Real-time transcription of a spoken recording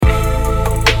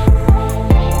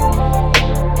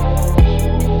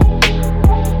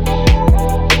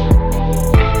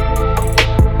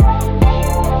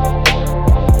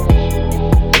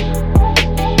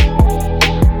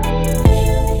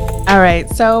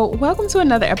So, welcome to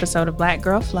another episode of Black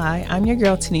Girl Fly. I'm your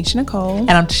girl, Tanisha Nicole.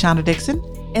 And I'm Tashonda Dixon.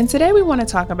 And today we want to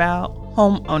talk about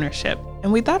home ownership.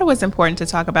 And we thought it was important to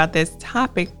talk about this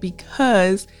topic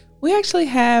because we actually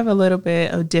have a little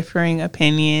bit of differing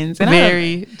opinions. And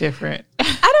Very different. I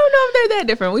don't know if they're that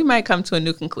different. We might come to a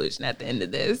new conclusion at the end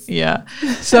of this. Yeah.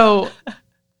 So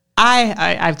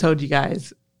I've told you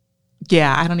guys,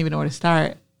 I don't even know where to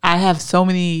start. I have so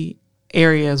many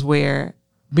areas where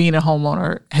being a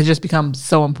homeowner has just become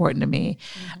so important to me.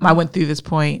 Mm-hmm. I went through this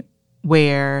point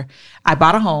where I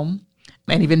bought a home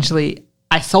and eventually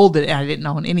I sold it and I didn't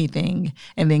own anything.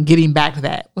 And then getting back to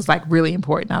that was like really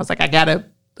important. I was like,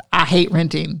 I hate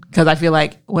renting because I feel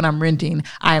like when I'm renting,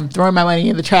 I am throwing my money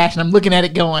in the trash and I'm looking at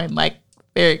it going like,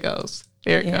 there it goes.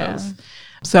 There it goes.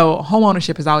 So home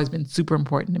ownership has always been super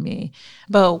important to me.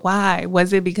 But why?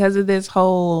 Was it because of this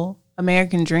whole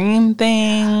American dream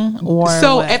thing? Or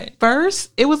so what? At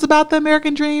first it was about the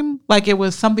American dream. Like it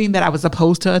was something that I was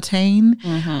supposed to attain.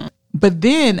 Mm-hmm. But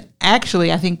then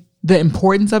actually I think the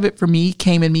importance of it for me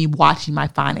came in me watching my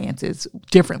finances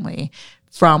differently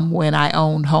from when I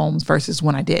owned homes versus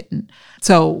when I didn't.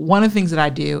 So one of the things that I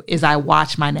do is I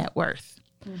watch my net worth.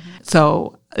 Mm-hmm.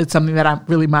 So it's something that I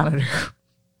really monitor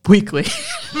weekly.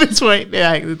 This way,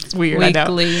 it's weird.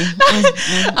 Weekly.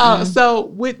 I know. So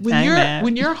when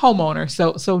you're a homeowner,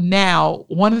 so now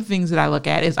one of the things that I look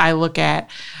at is I look at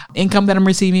income that I'm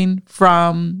receiving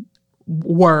from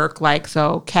work, like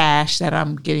so cash that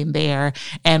I'm getting there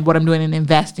and what I'm doing in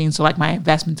investing. So like my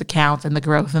investments accounts and the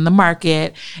growth in the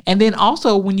market. And then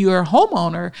also when you're a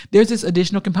homeowner, there's this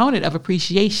additional component of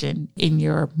appreciation in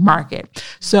your market.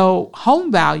 So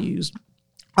home values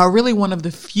are really one of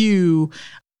the few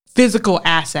physical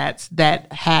assets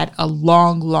that had a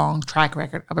long track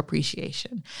record of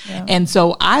appreciation. Yeah. And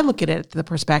so I look at it the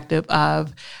perspective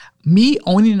of me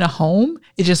owning a home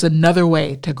is just another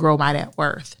way to grow my net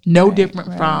worth. No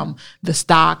different from the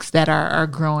stocks that are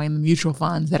growing, the mutual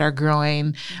funds that are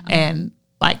growing, and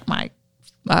like my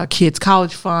kids'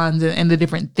 college funds and the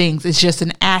different things. It's just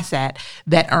an asset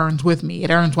that earns with me.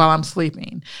 It earns while I'm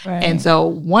sleeping. Right. And so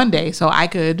one day, so I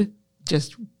could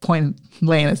just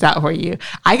laying this out for you,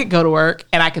 I could go to work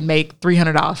and I could make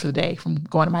 $300 for the day from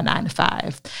going to my 9 to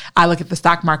 5. I look at the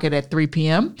stock market at 3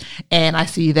 p.m. and I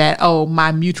see that,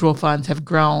 my mutual funds have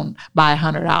grown by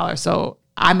 $100. So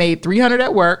I made $300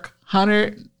 at work,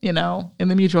 $100, in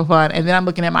the mutual fund. And then I'm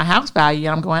looking at my house value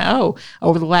and I'm going,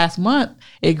 over the last month,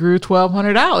 it grew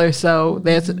 $1,200. So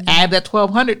let's add that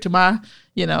 $1,200 to my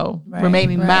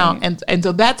remaining amount. And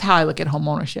so that's how I look at home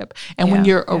ownership. And when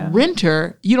you're a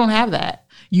renter, you don't have that.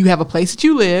 You have a place that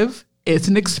you live. It's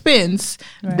an expense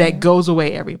that goes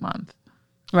away every month.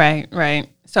 Right.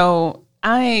 So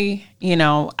I've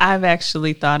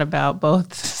actually thought about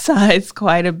both sides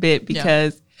quite a bit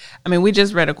because, we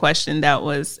just read a question that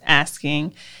was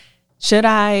asking, should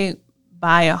I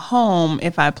buy a home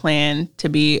if I plan to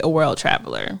be a world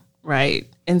traveler? Right.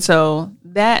 And so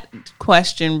that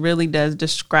question really does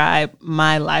describe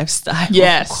my lifestyle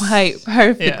quite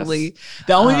perfectly. Yes.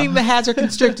 The only thing that has her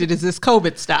constricted is this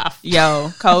COVID stuff.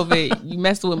 COVID, you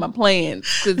messed with my plans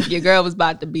because your girl was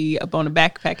about to be up on a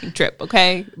backpacking trip,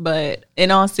 okay? But in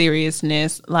all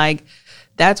seriousness, like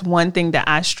that's one thing that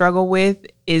I struggle with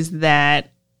is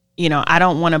that, I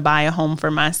don't want to buy a home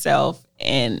for myself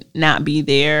and not be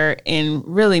there and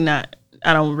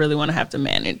I don't really want to have to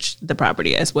manage the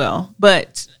property as well.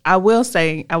 But I will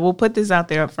put this out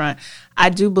there up front.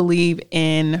 I do believe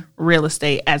in real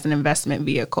estate as an investment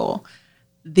vehicle.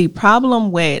 The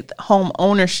problem with home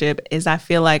ownership is I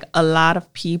feel like a lot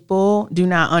of people do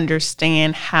not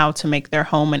understand how to make their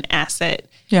home an asset.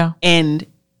 Yeah. And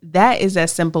that is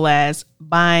as simple as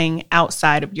buying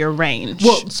outside of your range.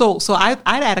 Well, so I'd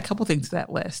add a couple things to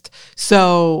that list.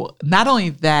 So not only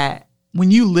that,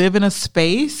 when you live in a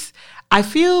space, I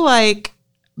feel like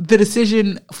the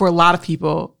decision for a lot of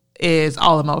people is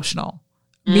all emotional,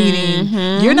 meaning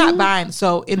you're not buying.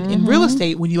 So in real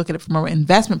estate, when you look at it from an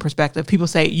investment perspective, people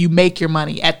say you make your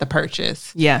money at the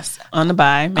purchase. Yes, on the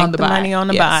buy. Make the money on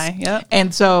the buy. Yep.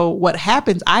 And so what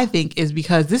happens, I think, is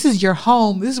because this is your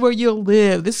home, this is where you'll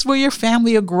live, this is where your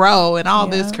family will grow and all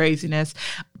this craziness.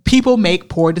 People make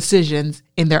poor decisions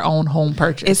in their own home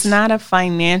purchase. It's not a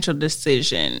financial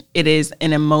decision. It is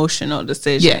an emotional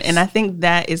decision. Yes. And I think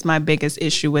that is my biggest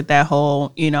issue with that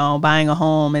whole, buying a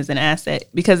home as an asset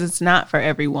because it's not for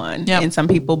everyone. Yep. And some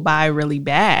people buy really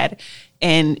bad.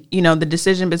 And, the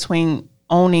decision between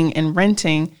owning and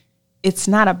renting, it's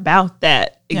not about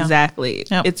that exactly.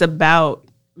 Yep. It's about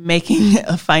making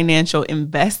a financial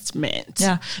investment.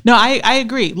 Yeah. No, I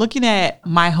agree. Looking at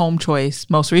my home choice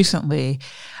most recently,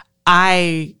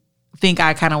 I think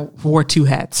I kind of wore two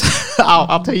hats.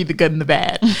 I'll tell you the good and the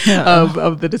bad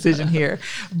of the decision here.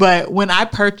 But when I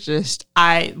purchased,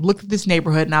 I looked at this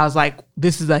neighborhood and I was like,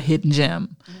 this is a hidden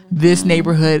gem. This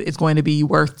neighborhood is going to be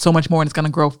worth so much more, and it's going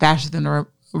to grow faster than the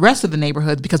rest of the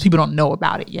neighborhoods because people don't know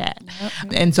about it yet.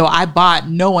 And so I bought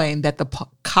knowing that the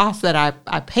cost that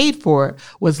I paid for it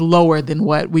was lower than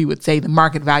what we would say the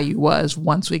market value was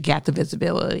once we got the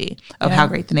visibility of how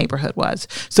great the neighborhood was.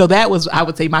 So that was, I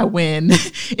would say, my win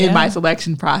in my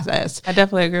selection process. I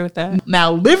definitely agree with that.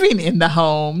 Now, living in the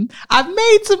home, I've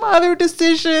made some other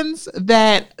decisions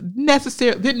that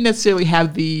didn't necessarily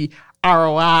have the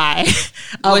ROI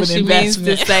of what an she investment.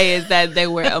 means to say is that they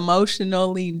were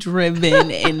emotionally driven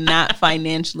and not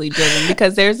financially driven,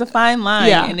 because there's a fine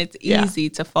line and it's easy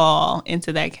to fall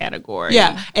into that category.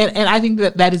 Yeah. And I think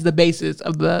that is the basis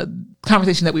of the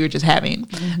conversation that we were just having,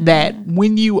 that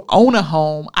when you own a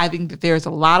home, I think that there's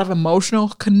a lot of emotional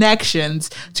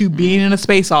connections to being in a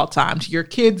space all the time, to your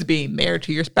kids being there,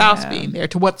 to your spouse being there,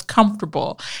 to what's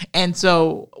comfortable. And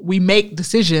so we make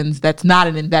decisions that's not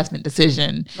an investment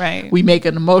decision. Right. We make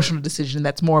an emotional decision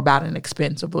that's more about an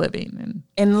expense of living.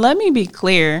 And let me be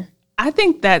clear, I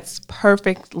think that's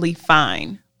perfectly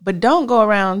fine. But don't go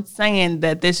around saying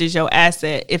that this is your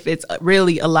asset if it's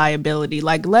really a liability.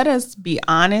 Like, let us be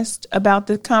honest about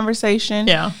the conversation.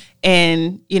 Yeah.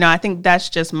 And, I think that's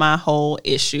just my whole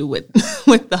issue with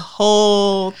with the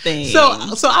whole thing. So I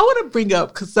want to bring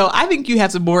up, so I think you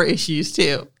have some more issues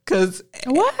too. Because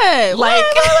what? Like,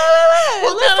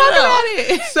 Well, let's talk about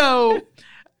it. So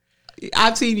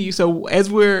I've seen you. So as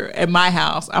we're at my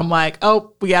house, I'm like,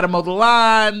 oh, we got to mow the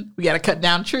lawn. We got to cut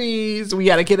down trees. We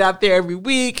got to get out there every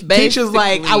week. Keisha's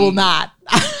like, I will not.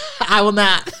 I will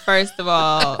not. First of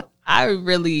all, I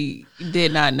really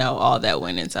did not know all that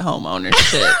went into home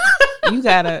ownership.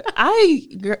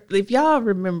 If y'all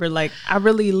remember, like, I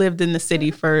really lived in the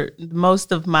city for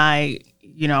most of my,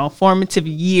 formative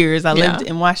years. I lived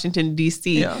in Washington,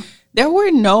 D.C. Yeah. There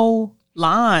were no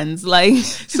lawns, like,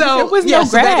 so there was no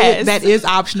so grass. that is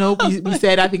optional. We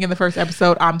said, I think in the first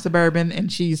episode, I'm suburban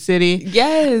and she's city.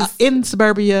 Yes. In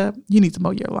suburbia, you need to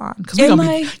mow your lawn because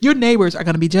your neighbors are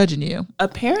going to be judging you.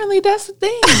 Apparently, that's the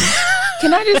thing.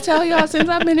 Can I just tell y'all, since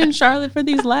I've been in Charlotte for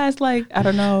these last,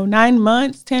 9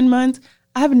 months, 10 months,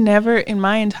 I've never in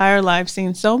my entire life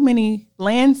seen so many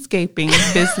landscaping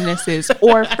businesses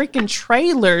or freaking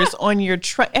trailers on your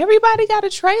truck. Everybody got a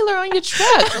trailer on your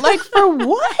truck. Like, for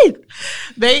what?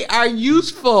 They are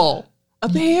useful.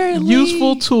 Apparently.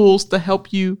 Useful tools to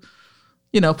help you,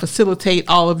 facilitate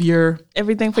all of your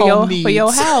everything for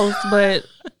your house. But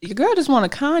your girl just want a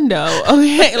condo.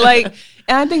 Okay.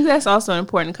 And I think that's also an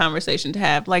important conversation to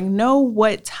have. Like, know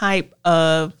what type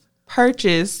of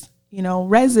purchase,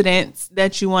 residence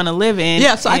that you want to live in.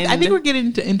 Yeah, so I think we're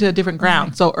getting into a different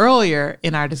ground. So earlier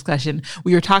in our discussion,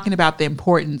 we were talking about the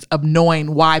importance of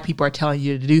knowing why people are telling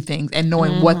you to do things and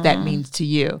knowing what that means to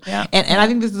you. Yeah. And I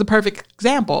think this is a perfect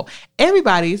example.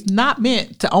 Everybody's not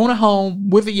meant to own a home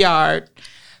with a yard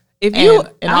and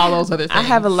all those other things. I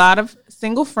have a lot of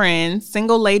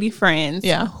single lady friends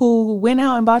who went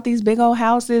out and bought these big old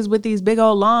houses with these big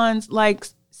old lawns. Like,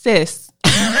 sis,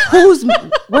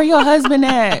 where your husband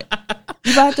at?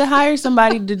 You about to hire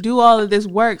somebody to do all of this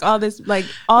work, all this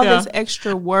this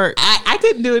extra work. I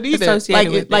couldn't do it either.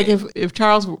 If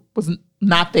Charles was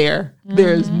not there,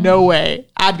 there's no way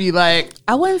I'd be like,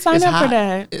 I wouldn't sign up for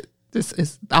that. This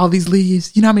is all these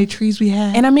leaves. You know how many trees we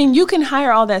have? And I mean, you can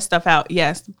hire all that stuff out,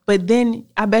 yes. But then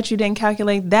I bet you didn't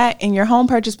calculate that in your home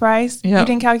purchase price. Yep. You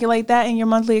didn't calculate that in your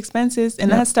monthly expenses.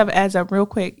 And that stuff adds up real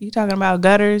quick. You talking about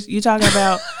gutters. You talking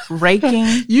about raking.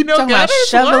 You know, talking gutters,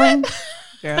 about shoveling. What?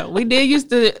 Girl, we did used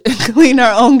to clean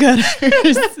our own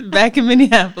gutters back in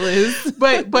Minneapolis.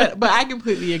 But I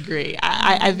completely agree.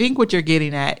 I think what you're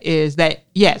getting at is that,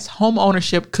 yes, home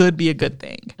ownership could be a good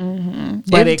thing. Mm-hmm.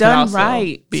 But if it done could also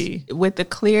right, be with a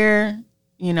clear,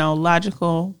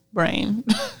 logical brain.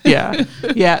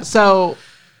 Yeah. So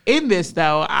in this,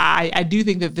 though, I do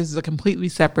think that this is a completely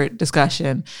separate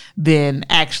discussion than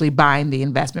actually buying the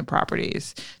investment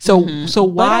properties. So why?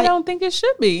 But I don't think it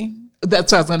should be.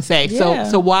 That's what I was going to say. Yeah.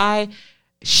 So why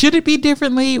should it be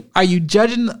differently? Are you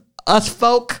judging us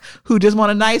folk who just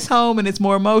want a nice home and it's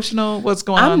more emotional? What's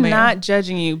going on there? I'm not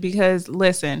judging you because,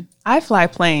 listen, I fly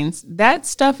planes. That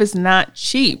stuff is not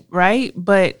cheap, right?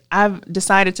 But I've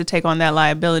decided to take on that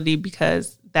liability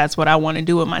because that's what I want to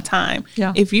do with my time.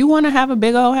 Yeah. If you want to have a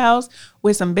big old house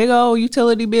with some big old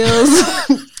utility bills,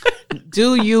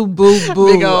 do you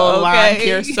boo-boo. Big old lawn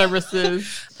care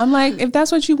services. I'm like, if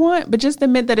that's what you want, but just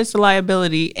admit that it's a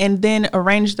liability and then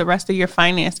arrange the rest of your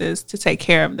finances to take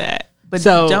care of that. But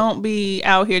don't be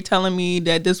out here telling me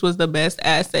that this was the best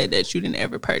asset that you didn't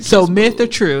ever purchase. So myth or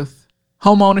truth,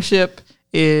 home ownership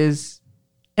is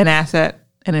an asset,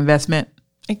 an investment?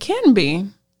 It can be.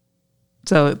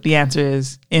 So the answer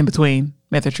is in between,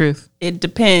 myth or truth? It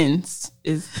depends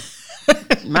is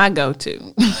my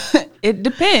go-to. It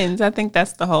depends. I think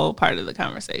that's the whole part of the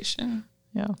conversation.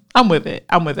 Yeah, I'm with it.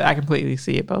 I completely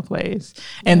see it both ways.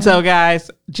 And so,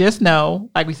 guys, just know,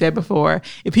 like we said before,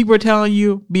 if people are telling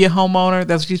you be a homeowner,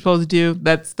 that's what you're supposed to do,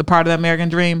 that's the part of the American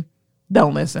dream,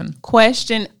 don't listen.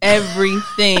 Question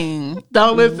everything.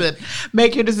 Don't listen.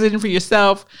 Make your decision for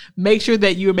yourself. Make sure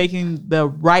that you're making the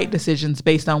right decisions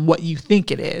based on what you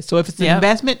think it is. So if it's an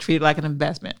investment, treat it like an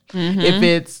investment. Mm-hmm. If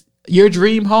it's your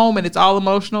dream home and it's all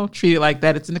emotional, treat it like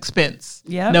that it's an expense.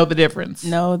 Know the difference.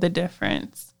 Know the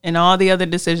difference. And all the other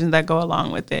decisions that go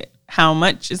along with it. How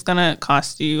much it's going to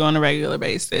cost you on a regular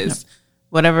basis.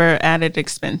 Whatever added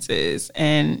expenses.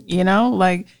 And,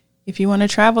 like, if you want to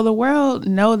travel the world,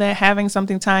 know that having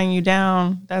something tying you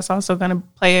down, that's also going to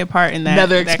play a part in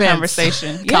that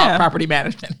conversation. Called property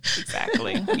management.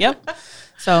 Exactly. Yep.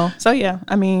 So yeah,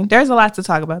 I mean, there's a lot to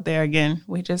talk about there. Again,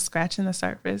 we just scratching the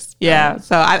surface. Yeah,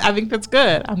 so I think that's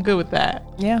good. I'm good with that.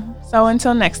 Yeah. So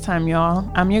until next time,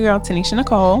 y'all, I'm your girl, Tanisha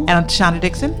Nicole. And I'm Tashonda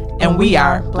Dixon. And we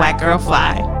are Black Girl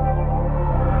Fly.